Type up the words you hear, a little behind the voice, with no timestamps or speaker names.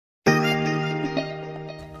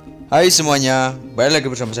Hai semuanya, balik lagi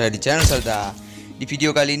bersama saya di channel Selda. Di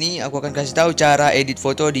video kali ini aku akan kasih tahu cara edit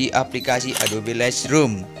foto di aplikasi Adobe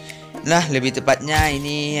Lightroom. Nah, lebih tepatnya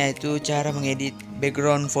ini yaitu cara mengedit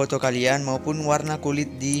background foto kalian maupun warna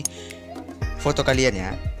kulit di foto kalian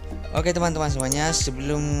ya. Oke teman-teman semuanya,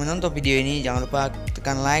 sebelum menonton video ini jangan lupa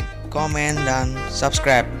tekan like, komen, dan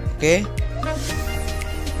subscribe. Oke?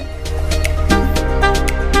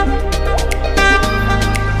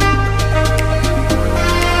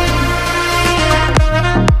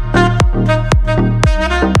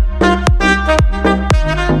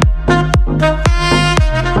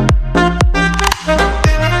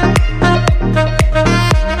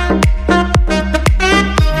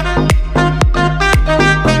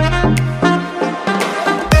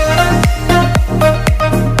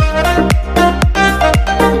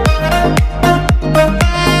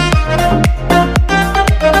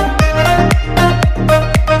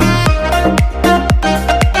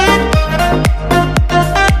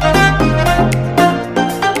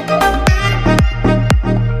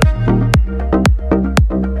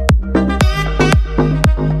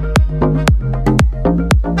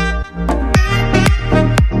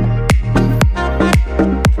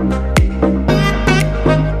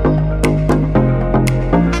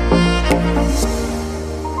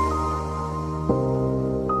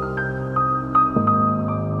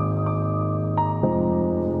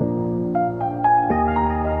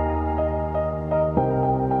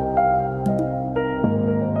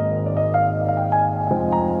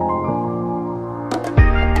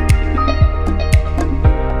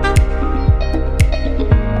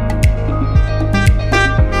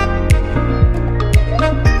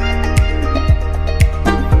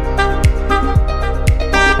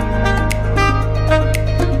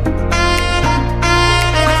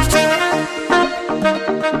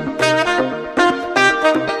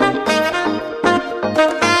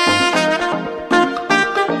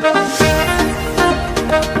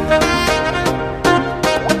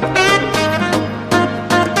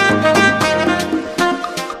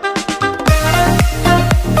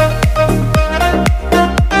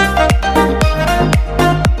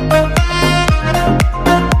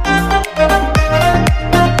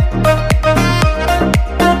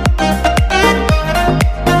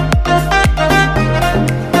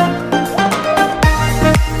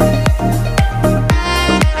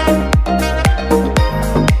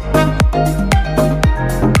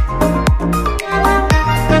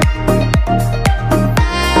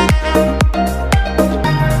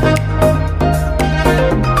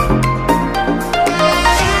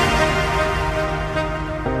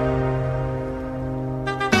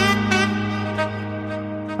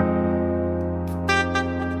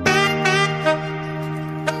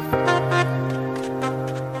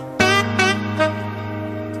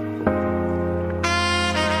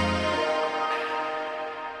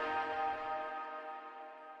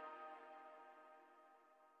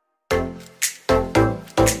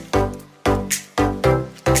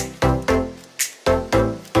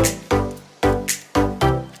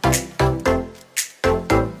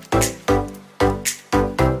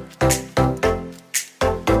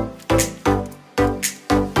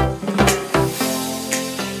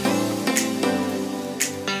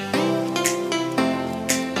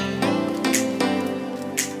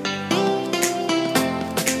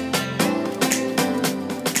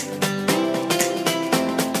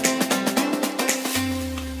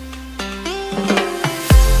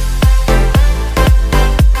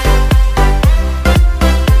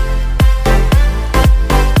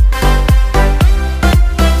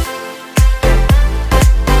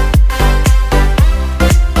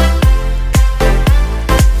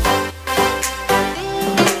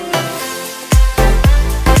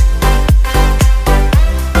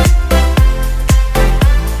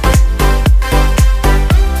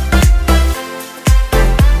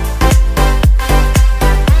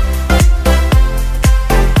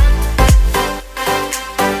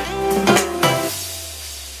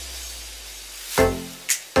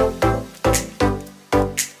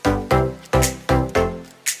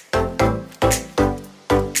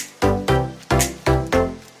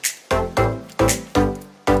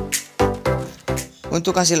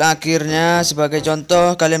 Untuk hasil akhirnya sebagai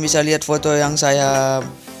contoh kalian bisa lihat foto yang saya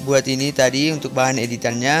buat ini tadi untuk bahan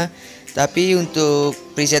editannya. Tapi untuk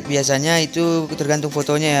preset biasanya itu tergantung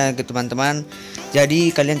fotonya ya teman-teman.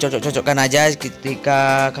 Jadi kalian cocok-cocokkan aja,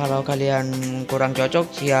 ketika kalau kalian kurang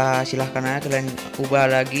cocok ya silahkan aja kalian ubah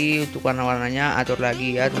lagi untuk warna-warnanya, atur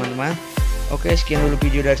lagi ya teman-teman. Oke, sekian dulu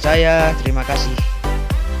video dari saya. Terima kasih.